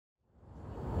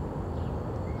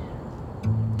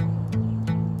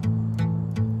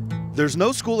There's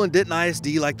no school in Denton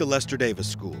ISD like the Lester Davis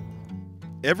School.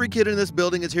 Every kid in this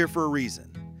building is here for a reason,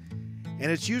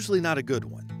 and it's usually not a good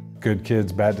one. Good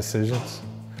kids, bad decisions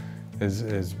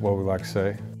is what we like to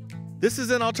say. This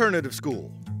is an alternative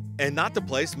school, and not the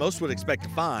place most would expect to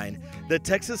find the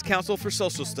Texas Council for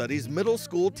Social Studies Middle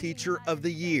School Teacher of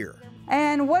the Year.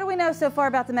 And what do we know so far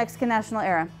about the Mexican National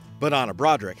Era? But Anna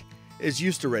Braudrick is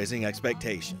used to raising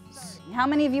expectations. How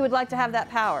many of you would like to have that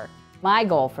power? My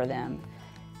goal for them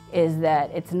is that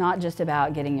it's not just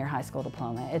about getting your high school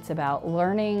diploma. It's about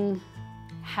learning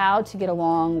how to get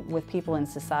along with people in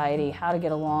society, how to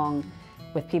get along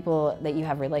with people that you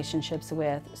have relationships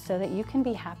with, so that you can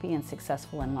be happy and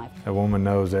successful in life. A woman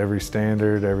knows every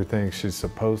standard, everything she's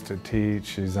supposed to teach.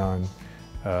 She's on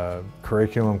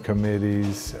curriculum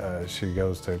committees. She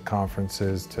goes to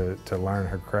conferences to learn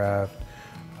her craft.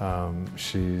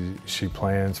 She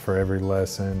plans for every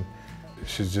lesson.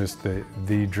 She's just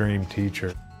the dream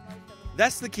teacher.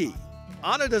 That's the key.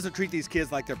 Anna doesn't treat these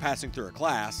kids like they're passing through a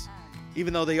class,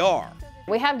 even though they are.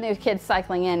 We have new kids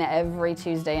cycling in every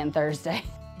Tuesday and Thursday.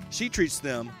 She treats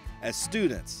them as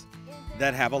students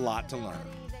that have a lot to learn.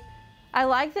 I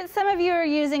like that some of you are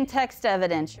using text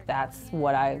evidence. That's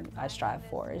what I strive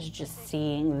for, is just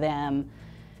seeing them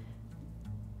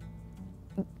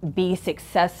be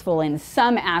successful in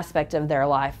some aspect of their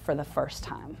life for the first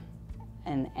time.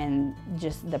 And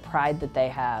just the pride that they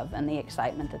have and the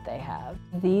excitement that they have.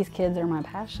 These kids are my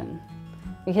passion,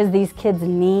 because these kids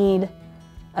need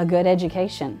a good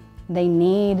education. They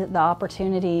need the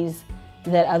opportunities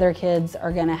that other kids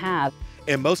are going to have.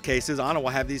 In most cases, Anna will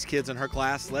have these kids in her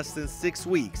class less than 6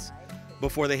 weeks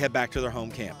before they head back to their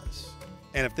home campus.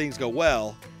 And if things go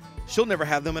well, she'll never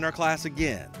have them in her class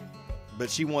again. But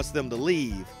she wants them to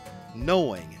leave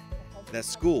knowing that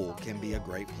school can be a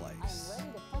great place.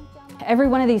 Every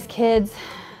one of these kids,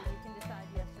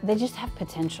 they just have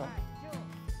potential.